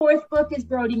book is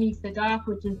Brody Meets the Doc,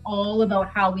 which is all about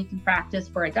how we can practice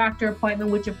for a doctor appointment,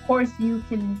 which of course you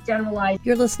can generalize.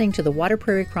 You're listening to the Water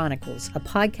Prairie Chronicles, a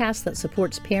podcast that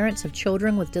supports parents of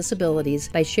children with disabilities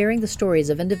by sharing the stories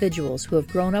of individuals who have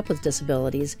grown up with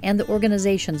disabilities and the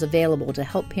organizations available to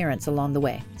help parents along the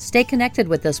way. Stay connected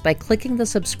with us by clicking the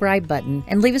subscribe button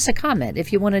and leave us a comment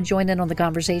if you want to join in on the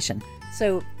conversation.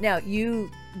 So now you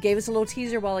gave us a little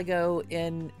teaser a while ago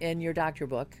in your doctor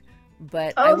book.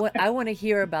 But I want to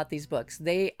hear about these books.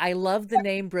 I love the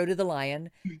name Brody the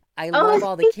Lion. I love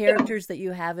all the characters that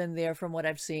you have in there from what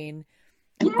I've seen.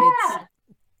 Yeah.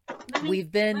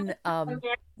 We've been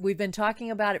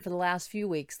talking about it for the last few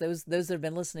weeks. Those that have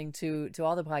been listening to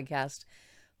all the podcasts.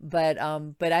 But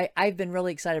I've been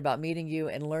really excited about meeting you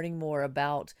and learning more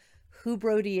about who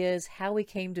Brody is, how he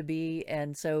came to be,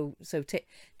 and so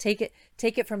take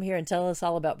it from here and tell us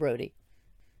all about Brody.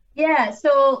 Yeah.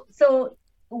 So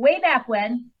way back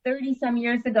when, 30 some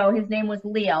years ago, his name was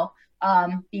Leo,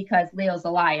 because Leo's a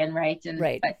lion, right?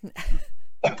 Right.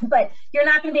 But you're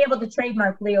not going to be able to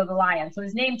trademark Leo the Lion. So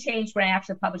his name changed when I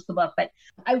actually published the book. But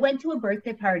I went to a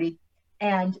birthday party,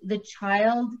 and the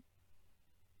child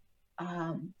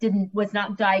was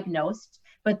not diagnosed,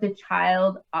 but the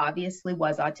child obviously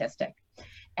was autistic.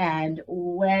 And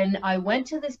when I went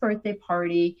to this birthday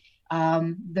party,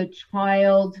 the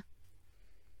child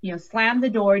slammed the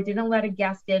door, didn't let a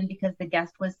guest in because the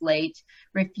guest was late,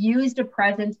 refused a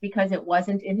present because it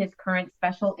wasn't in his current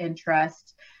special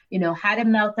interest, had a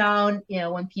meltdown,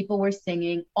 when people were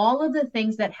singing. All of the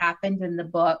things that happened in the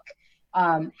book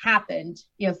happened,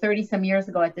 30 some years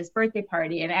ago at this birthday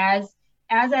party. And as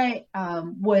I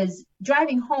was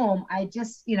driving home, I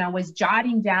just, was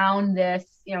jotting down this,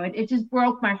 it just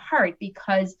broke my heart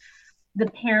because the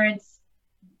parents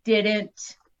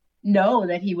didn't know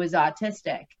that he was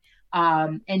autistic,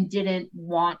 and didn't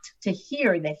want to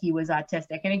hear that he was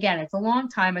autistic. And again, it's a long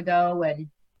time ago,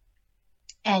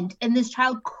 and this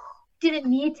child didn't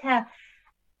need to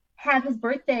have his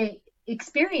birthday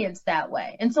experience that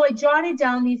way. And so I jotted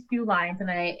down these few lines, and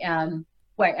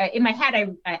in my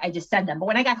head, I just said them, but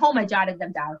when I got home, I jotted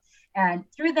them down and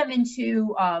threw them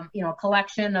into, a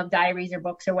collection of diaries or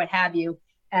books or what have you.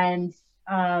 And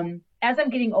as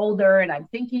I'm getting older and I'm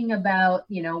thinking about,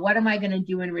 what am I going to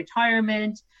do in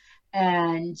retirement,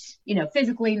 and,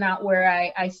 physically not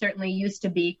where I certainly used to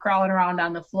be, crawling around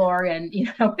on the floor and,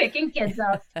 picking kids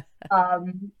up.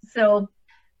 So,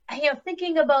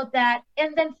 thinking about that,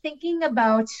 and then thinking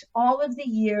about all of the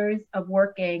years of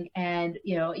working, and,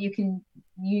 you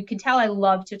can tell I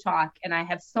love to talk, and I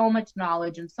have so much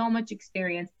knowledge and so much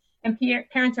experience. And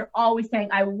parents are always saying,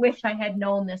 I wish I had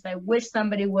known this. I wish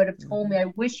somebody would have told me. I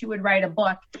wish you would write a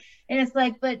book. And it's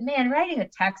like, but man, writing a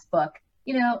textbook,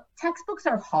 textbooks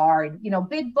are hard.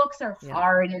 Big books are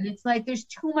hard. And it's like, there's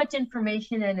too much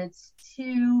information, and it's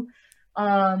too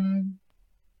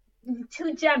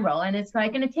general. And it's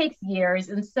like, and it takes years.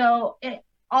 And so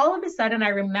all of a sudden I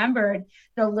remembered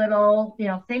the little,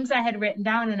 things I had written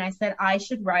down, and I said, I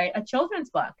should write a children's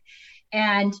book.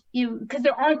 And because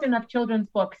there aren't enough children's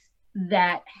books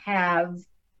that have,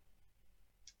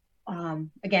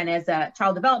 again, as a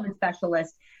child development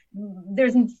specialist,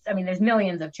 there's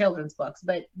millions of children's books,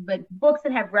 but books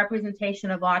that have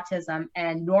representation of autism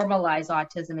and normalize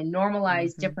autism and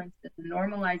normalize differences and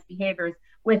normalize behaviors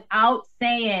without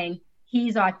saying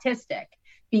he's autistic,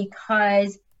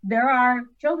 because there are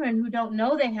children who don't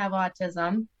know they have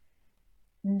autism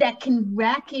that can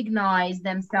recognize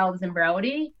themselves in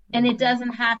Brody, and it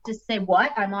doesn't have to say,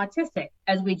 what, I'm autistic,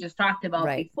 as we just talked about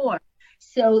before.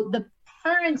 So the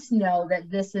parents know that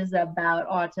this is about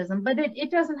autism, but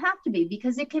it doesn't have to be,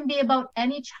 because it can be about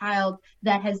any child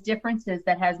that has differences,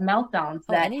 that has meltdowns,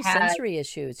 that any has sensory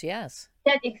issues. Yes.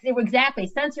 Exactly.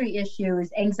 Sensory issues,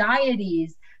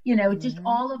 anxieties, just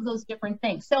all of those different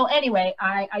things. So anyway,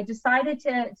 I decided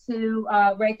to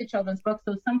write the children's book.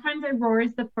 So Sometimes I Roar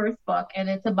is the first book, and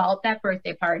it's about that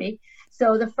birthday party.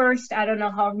 So the first, I don't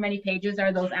know however many pages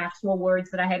are those actual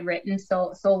words that I had written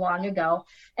so long ago.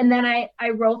 And then I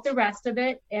wrote the rest of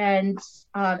it. And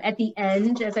at the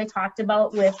end, as I talked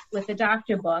about with the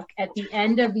doctor book, at the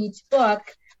end of each book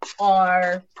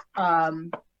are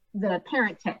the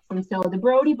parent tips. And so the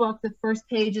Brody book, the first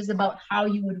page is about how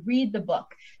you would read the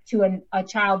book to a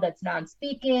child that's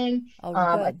non-speaking,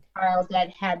 a child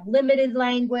that had limited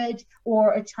language,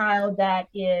 or a child that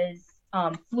is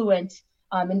fluent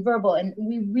in verbal. And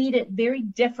we read it very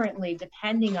differently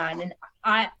depending on,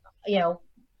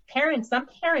 some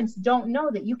parents don't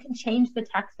know that you can change the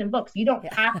text in books. You don't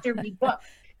have to read books.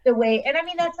 the way, and I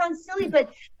mean, that sounds silly,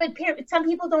 but some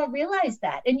people don't realize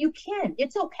that, and you can.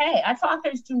 It's okay. Us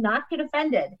authors do not get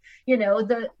offended.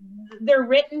 They're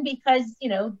written because,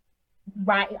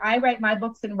 I write my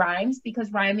books in rhymes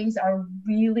because rhymings are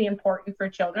really important for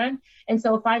children. And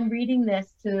so if I'm reading this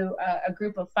to a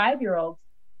group of 5-year-olds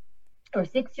or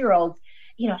 6-year-olds,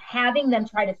 having them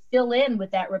try to fill in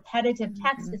with that repetitive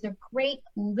text is a great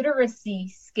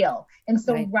literacy skill. And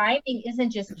so rhyming isn't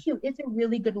just cute, it's a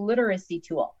really good literacy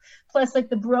tool. Plus, like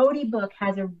the Brody book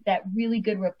has that really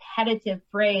good repetitive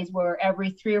phrase where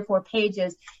every 3 or 4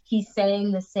 pages, he's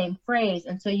saying the same phrase.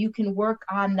 And so you can work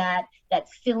on that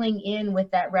filling in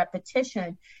with that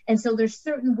repetition. And so there's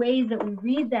certain ways that we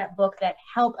read that book that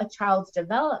help a child's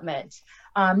development,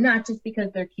 not just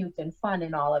because they're cute and fun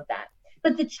and all of that.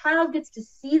 But the child gets to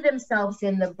see themselves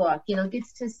in the book,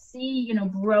 gets to see,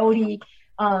 Brody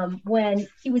when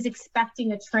he was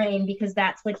expecting a train because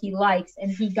that's what he likes,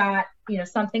 and he got,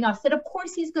 something else that of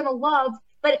course he's going to love,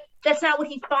 but that's not what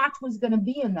he thought was going to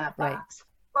be in that box.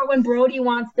 Or when Brody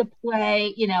wants to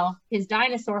play, his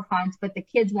dinosaur hunt, but the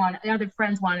other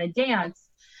friends want to dance,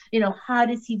 how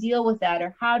does he deal with that?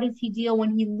 Or how does he deal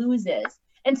when he loses?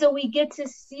 And so we get to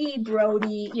see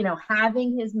Brody,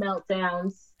 having his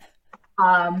meltdowns,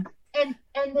 and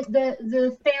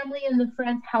the family and the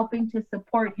friends helping to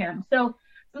support him. So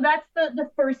that's the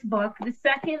first book. The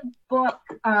second book,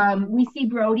 we see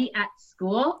Brody at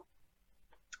school,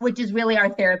 which is really our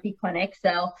therapy clinic.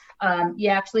 So you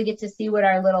actually get to see what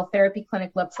our little therapy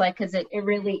clinic looks like, because it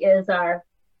really is our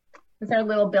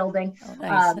little building. Oh,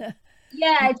 nice.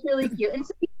 Yeah, it's really cute. And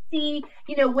so we see,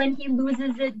 when he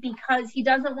loses it because he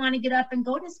doesn't want to get up and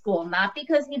go to school, not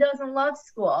because he doesn't love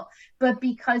school, but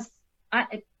because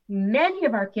many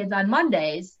of our kids on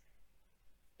Mondays,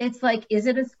 it's like, is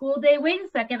it a school day? Wait a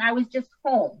second, I was just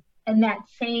home. And that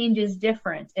change is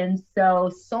different. And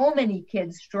so many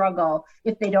kids struggle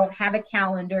if they don't have a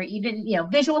calendar, even,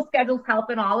 visual schedules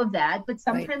help and all of that. But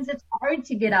sometimes it's hard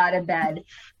to get out of bed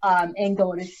and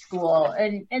go to school.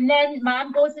 And then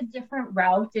mom goes a different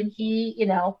route, and he,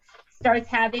 starts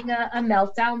having a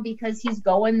meltdown because he's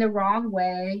going the wrong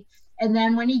way. And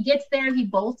then when he gets there, he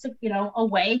bolts,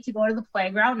 away to go to the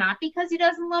playground, not because he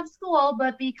doesn't love school,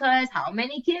 but because how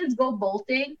many kids go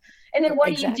bolting? And then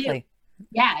what do you do?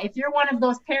 Yeah, if you're one of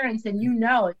those parents and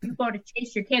if you go to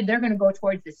chase your kid, they're going to go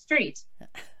towards the street.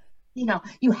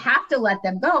 You have to let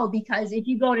them go, because if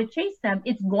you go to chase them,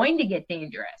 it's going to get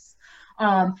dangerous.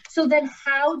 So then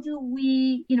how do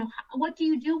we, what do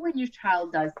you do when your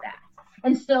child does that?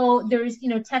 And so there's,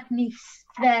 techniques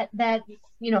that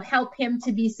help him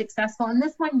to be successful. And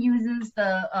this one uses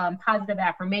the positive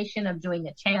affirmation of doing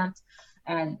a chant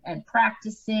and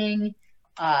practicing.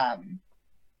 Then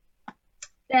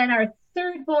our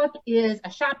third book is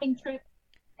a shopping trip.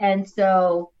 And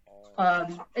so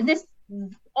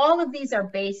all of these are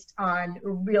based on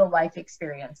real life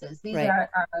experiences. These are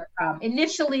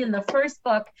initially in the first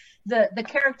book, the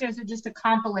characters are just a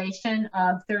compilation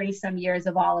of 30 some years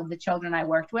of all of the children I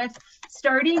worked with.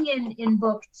 Starting in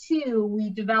book 2, we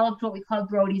developed what we call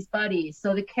Brody's buddies.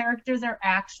 So the characters are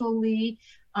actually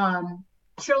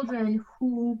children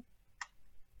who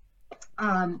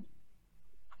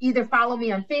either follow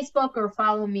me on Facebook or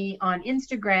follow me on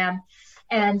Instagram.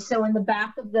 And so in the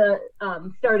back of the,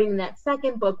 starting that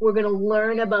second book, we're going to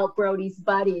learn about Brody's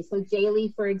buddies. So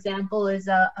Jaylee, for example, is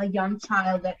a young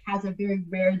child that has a very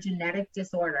rare genetic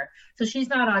disorder. So she's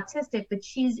not autistic, but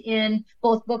she's in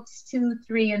both books 2,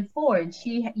 3, and 4. And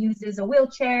she uses a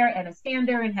wheelchair and a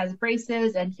stander and has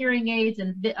braces and hearing aids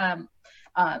and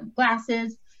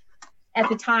glasses. At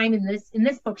the time in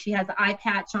this book, she has an eye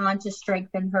patch on to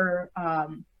strengthen her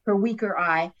weaker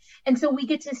eye. And so we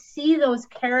get to see those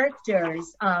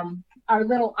characters. Our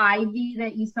little Ivy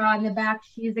that you saw in the back,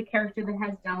 she is a character that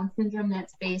has Down syndrome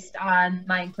that's based on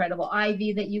My Incredible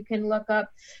Ivy that you can look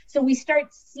up. So we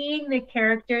start seeing the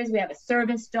characters. We have a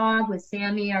service dog with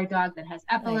Sammy, our dog that has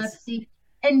epilepsy. Nice.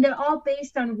 And they're all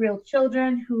based on real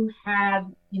children who have,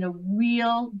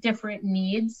 real different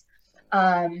needs.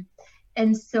 And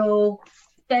so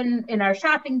then in our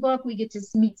shopping book, we get to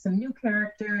meet some new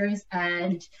characters,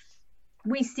 and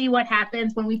we see what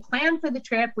happens when we plan for the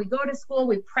trip. We go to school,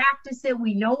 we practice it.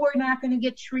 We know we're not going to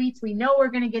get treats. We know we're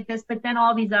going to get this, but then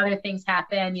all these other things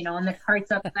happen, and the cart's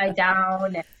upside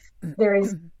down. And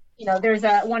there's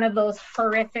one of those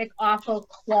horrific, awful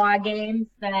claw games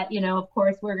that, of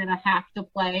course we're going to have to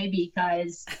play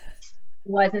because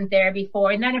wasn't there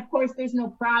before. And then of course there's no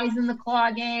prize in the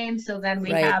claw game. So then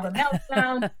we have a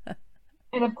meltdown.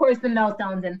 And of course, the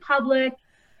meltdowns in public.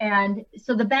 And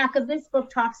so the back of this book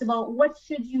talks about what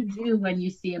should you do when you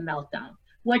see a meltdown.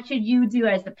 What should you do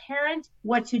as the parent?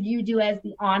 What should you do as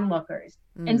the onlookers?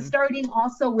 And starting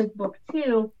also with book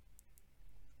 2,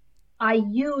 I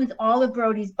use all of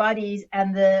Brody's buddies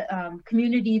and the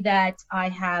community that I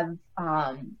have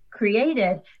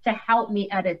created to help me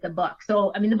edit the book.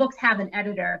 So, I mean, the books have an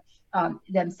editor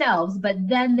themselves, but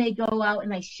then they go out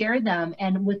and I share them.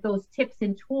 And with those tips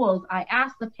and tools, I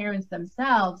ask the parents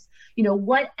themselves,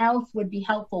 what else would be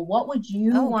helpful? What would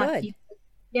you want people?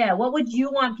 Yeah, what would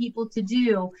you want people to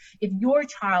do if your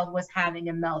child was having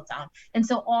a meltdown? And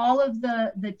so all of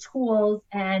the tools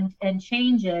and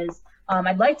changes,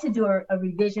 I'd like to do a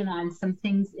revision on some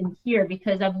things in here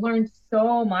because I've learned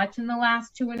so much in the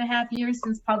last 2.5 years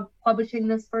since publishing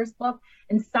this first book.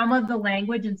 And some of the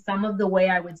language and some of the way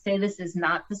I would say this is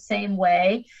not the same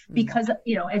way because,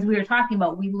 as we were talking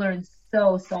about, we learned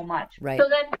so much. Right.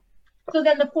 So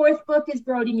then the 4th book is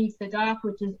Brody Meets the Doc,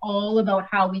 which is all about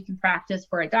how we can practice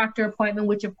for a doctor appointment,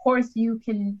 which of course you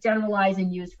can generalize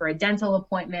and use for a dental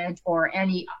appointment or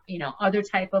any, other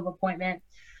type of appointment.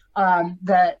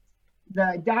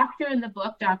 The doctor in the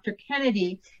book, Dr.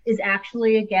 Kennedy, is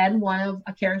actually, again,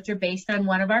 a character based on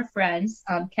one of our friends.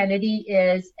 Kennedy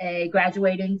is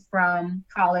graduating from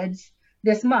college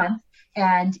this month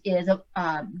and is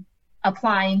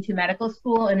applying to medical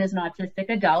school and is an autistic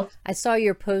adult. I saw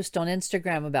your post on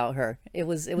Instagram about her. It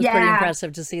was pretty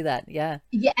impressive to see that. Yeah.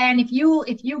 Yeah, and if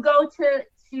you go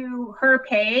to her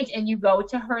page and you go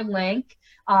to her link,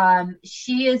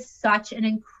 she is such an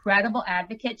incredible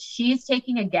advocate. She's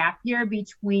taking a gap year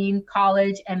between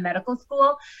college and medical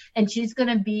school, and she's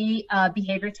going to be a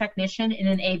behavior technician in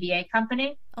an ABA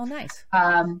company. Oh, nice.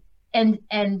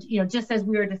 And just as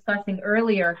we were discussing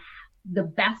earlier, the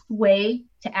best way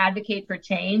to advocate for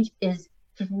change is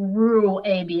through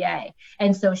ABA.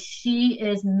 And so she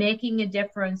is making a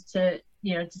difference to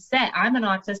say, I'm an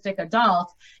autistic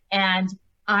adult and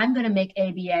I'm going to make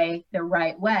ABA the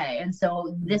right way. And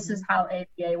so this is how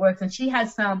ABA works. And she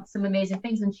has some amazing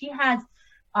things. And she has,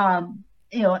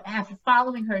 after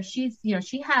following her, she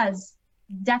has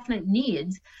definite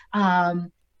needs.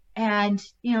 And,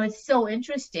 it's so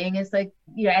interesting. It's like,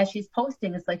 as she's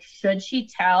posting, it's like, should she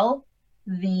tell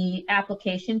the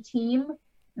application team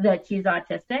that she's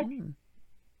autistic?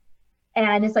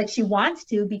 And it's like she wants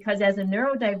to, because as a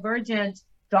neurodivergent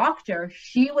doctor,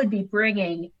 she would be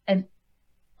bringing an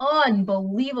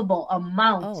unbelievable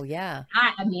amount. Oh, yeah.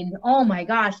 I mean, oh my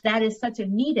gosh, that is such a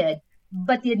needed.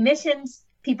 But the admissions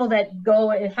people that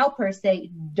go and help her say,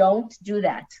 don't do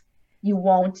that. You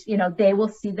won't, they will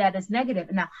see that as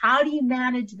negative. Now, how do you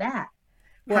manage that?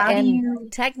 Well,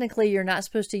 technically, you're not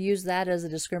supposed to use that as a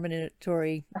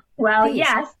discriminatory. Well, piece.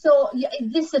 yes. So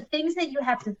this the things that you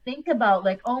have to think about,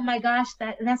 like, oh my gosh,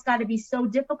 that's got to be so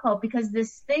difficult because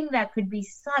this thing that could be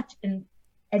such an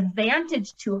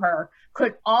advantage to her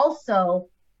could also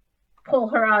pull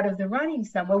her out of the running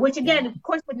somewhere, which again, of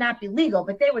course, would not be legal,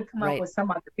 but they would come up with some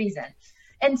other reason.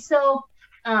 And so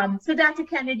Dr.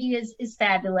 Kennedy is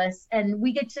fabulous, and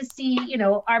we get to see,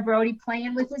 our Brody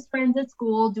playing with his friends at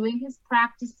school, doing his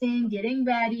practicing, getting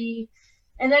ready.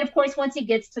 And then, of course, once he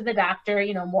gets to the doctor,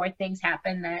 more things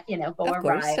happen that, go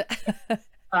awry.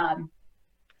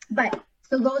 But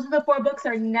so those are the 4 books.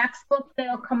 Our next book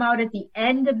that'll come out at the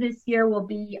end of this year will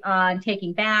be on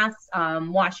taking baths,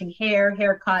 washing hair,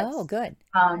 haircuts. Oh, good.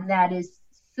 That is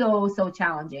so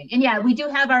challenging. And yeah, we do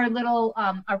have our little,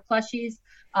 our plushies,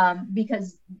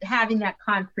 because having that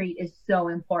concrete is so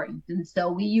important. And so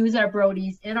we use our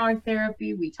Brodies in our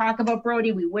therapy. We talk about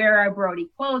Brody. We wear our Brody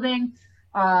clothing,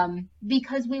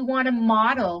 because we want to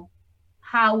model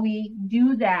how we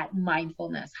do that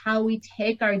mindfulness, how we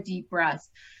take our deep breaths.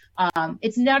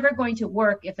 It's never going to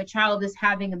work if a child is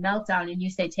having a meltdown and you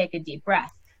say, take a deep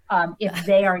breath. If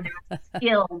they are not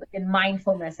skilled in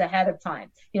mindfulness ahead of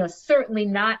time, certainly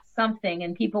not something,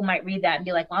 and people might read that and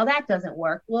be like, well, that doesn't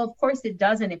work. Well, of course it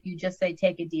doesn't if you just say,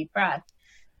 take a deep breath.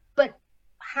 But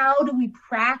how do we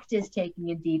practice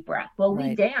taking a deep breath? Well,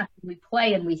 we dance, we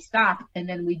play, and we stop, and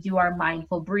then we do our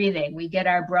mindful breathing. We get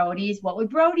our Brodies. What would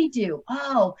Brody do?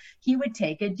 Oh, he would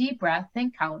take a deep breath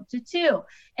and count to 2.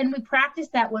 And we practice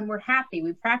that when we're happy.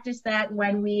 We practice that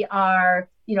when we are,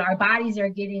 our bodies are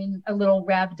getting a little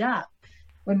revved up,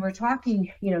 when we're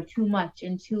talking, too much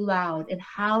and too loud. And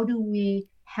how do we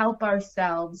help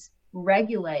ourselves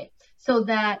regulate so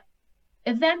that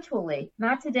eventually,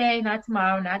 not today, not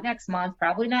tomorrow, not next month,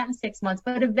 probably not in 6 months,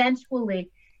 but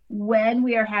eventually, when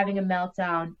we are having a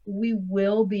meltdown, we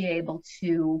will be able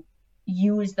to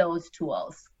use those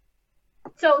tools.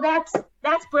 So that's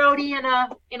Brody in a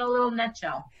little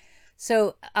nutshell.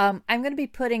 So I'm going to be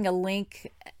putting a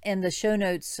link in the show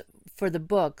notes for the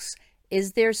books.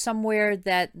 Is there somewhere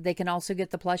that they can also get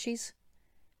the plushies?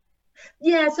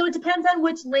 Yeah, so it depends on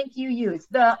which link you use.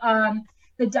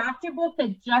 The doctor book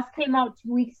that just came out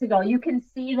 2 weeks ago, you can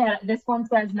see that this one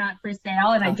says not for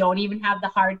sale, and I Oh, don't even have the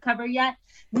hardcover yet.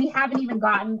 We haven't even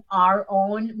gotten our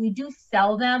own. We do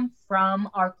sell them from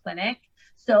our clinic.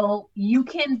 So you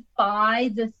can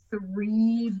buy the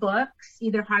 3 books,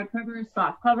 either hardcover or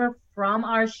softcover, from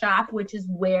our shop, which is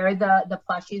where the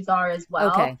plushies are as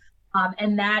well. okay.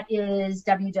 And that is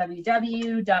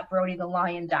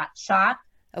www.brodythelion.shop.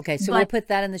 Okay, so we'll But put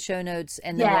that in the show notes,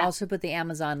 and then we'll yeah, also put the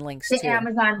Amazon links the too.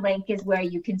 Amazon link is where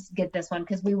you can get this one,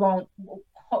 because we won't.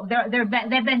 They've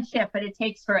been shipped, but it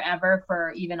takes forever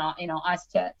for even us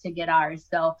to get ours.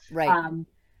 So Right.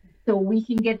 so we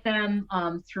can get them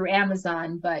through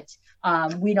Amazon, but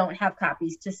we don't have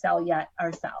copies to sell yet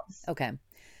ourselves. Okay.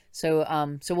 So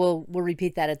so we'll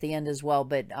repeat that at the end as well,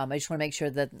 but I just want to make sure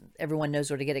that everyone knows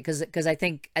where to get it, because I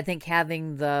think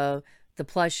having the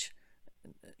plush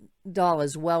doll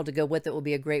as well to go with it will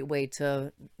be a great way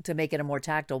to make it a more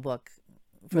tactile book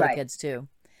for the kids too.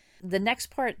 The next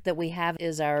part that we have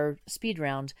is our speed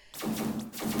round.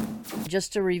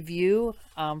 Just to review,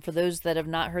 for those that have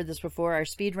not heard this before, our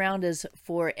speed round is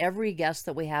for every guest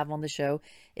that we have on the show.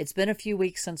 It's been a few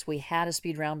weeks since we had a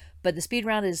speed round, but the speed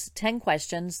round is 10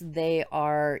 questions. They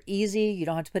are easy. You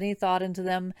don't have to put any thought into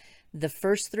them. The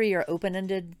first 3 are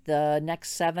open-ended. The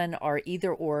next 7 are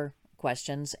either or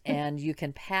questions, and you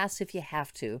can pass if you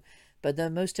have to. But the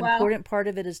most important part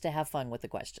of it is to have fun with the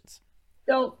questions.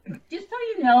 So just so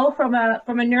you know, from a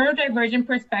neurodivergent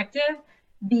perspective,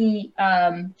 the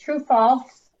true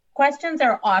false questions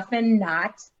are often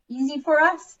not easy for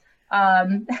us.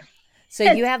 So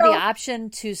you have the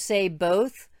option to say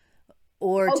both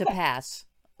or to pass.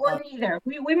 Or neither.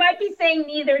 We might be saying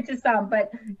neither to some,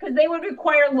 but because they would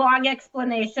require long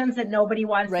explanations that nobody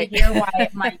wants to hear why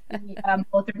it might be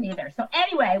both or neither. So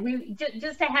anyway, we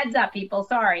just a heads up, people.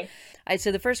 Sorry. All right.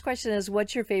 So the first question is,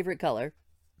 what's your favorite color?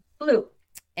 Blue.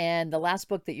 And the last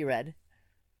book that you read?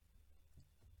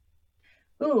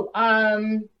 Ooh,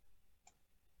 I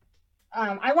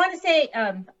want to say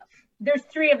there's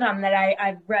 3 of them that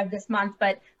I've read this month,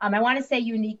 but I want to say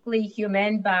Uniquely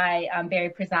Human by Barry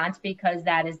Prezant, because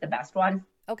that is the best one.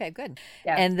 Okay, good.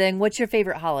 Yeah. And then what's your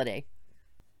favorite holiday?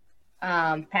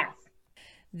 Pass.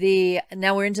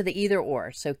 Now we're into the either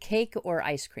or. So cake or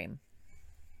ice cream?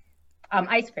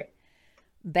 Ice cream.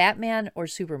 Batman or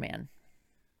Superman?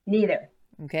 Neither.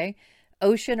 Okay.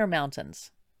 Ocean or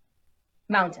mountains?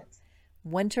 Mountains.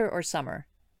 Winter or summer?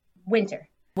 Winter.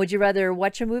 Would you rather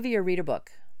watch a movie or read a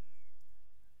book?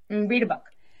 Read a book.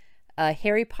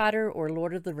 Harry Potter or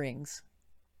Lord of the Rings?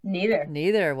 Neither.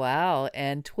 Neither. Wow.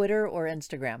 And Twitter or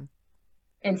Instagram?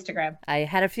 Instagram. I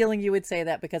had a feeling you would say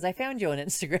that because I found you on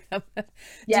Instagram.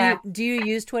 Yeah. Do you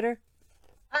use Twitter?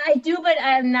 I do, but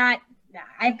I'm not.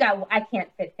 I can't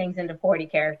fit things into 40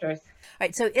 characters. All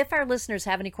right. So if our listeners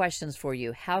have any questions for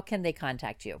you, how can they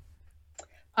contact you?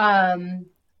 Instagram,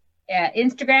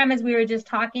 as we were just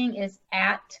talking, is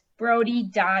at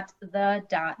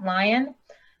brody.the.lion.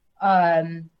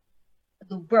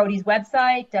 Brody's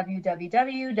website,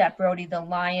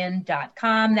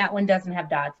 www.brodythelion.com. That one doesn't have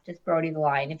dots, just Brody the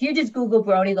Lion. If you just Google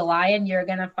Brody the Lion, you're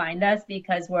going to find us,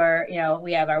 because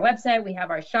we have our website, we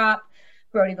have our shop,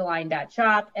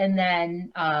 brodythelion.shop, and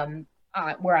then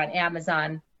we're on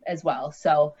Amazon as well.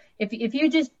 So if you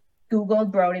just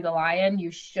Googled Brody the Lion,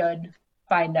 you should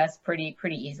find us pretty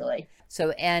easily.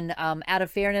 So, and out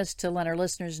of fairness, to let our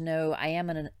listeners know, I am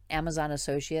an Amazon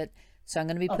associate. So I'm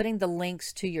going to be putting the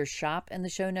links to your shop in the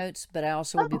show notes, but I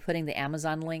also will be putting the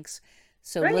Amazon links.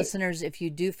 So listeners, if you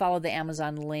do follow the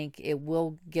Amazon link, it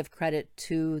will give credit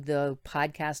to the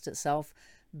podcast itself,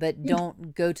 but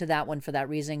don't go to that one for that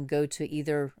reason. Go to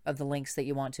either of the links that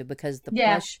you want to, because the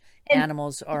plush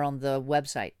animals are on the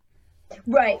website.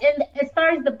 Right. And as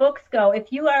far as the books go,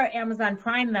 if you are an Amazon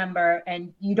Prime member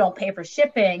and you don't pay for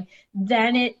shipping,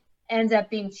 then it ends up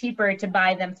being cheaper to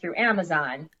buy them through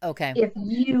Amazon. Okay.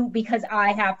 Because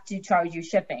I have to charge you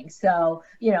shipping. So,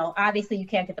 obviously you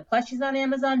can't get the plushies on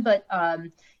Amazon, but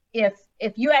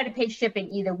if you had to pay shipping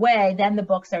either way, then the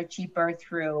books are cheaper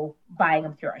through buying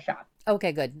them through our shop.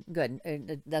 Okay, good.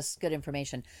 That's good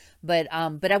information. But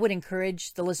I would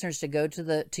encourage the listeners to go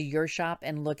to your shop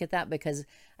and look at that, because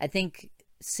I think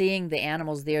seeing the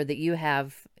animals there that you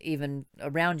have even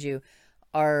around you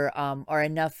are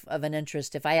enough of an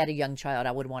interest. If I had a young child,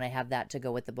 I would want to have that to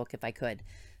go with the book if I could.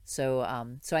 So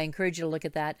I encourage you to look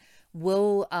at that.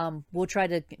 We'll try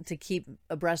to keep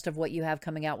abreast of what you have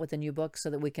coming out with a new book, so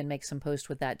that we can make some posts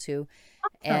with that too.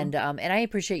 Awesome. And I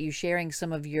appreciate you sharing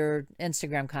some of your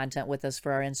Instagram content with us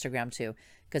for our Instagram too,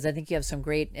 because I think you have some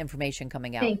great information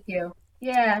coming out. Thank you.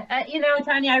 Yeah,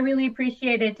 Tanya, I really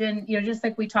appreciate it. And, just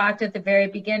like we talked at the very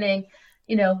beginning,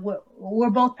 we're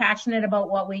both passionate about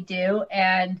what we do,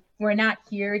 and we're not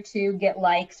here to get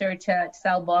likes or to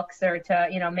sell books or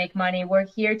to, make money. We're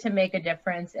here to make a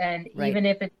difference. And Right. even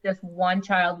if it's just one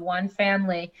child, one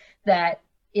family that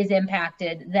is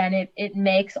impacted, then it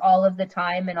makes all of the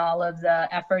time and all of the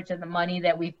efforts and the money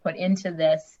that we've put into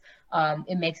this,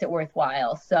 it makes it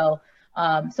worthwhile. So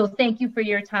thank you for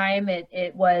your time.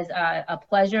 It was a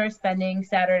pleasure spending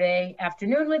Saturday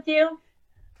afternoon with you.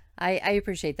 I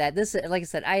appreciate that. This, like I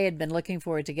said, I had been looking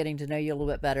forward to getting to know you a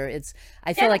little bit better.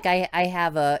 I feel like I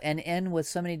have an in with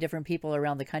so many different people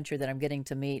around the country that I'm getting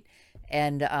to meet,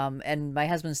 and my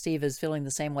husband Steve is feeling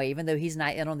the same way. Even though he's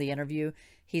not in on the interview,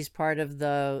 he's part of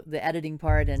the editing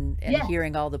part and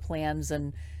hearing all the plans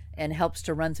and helps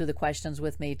to run through the questions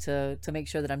with me to make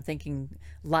sure that I'm thinking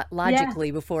logically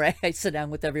before I sit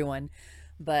down with everyone.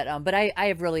 But I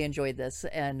have really enjoyed this,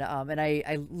 and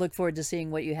I look forward to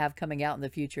seeing what you have coming out in the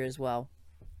future as well.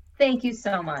 Thank you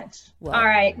so much. All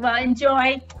right. Well,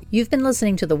 enjoy. You've been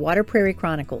listening to the Water Prairie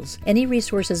Chronicles. Any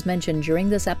resources mentioned during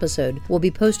this episode will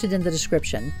be posted in the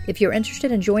description. If you're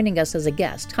interested in joining us as a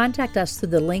guest, contact us through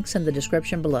the links in the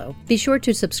description below. Be sure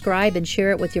to subscribe and share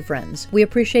it with your friends. We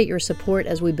appreciate your support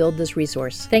as we build this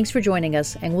resource. Thanks for joining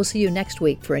us, and we'll see you next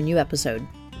week for a new episode.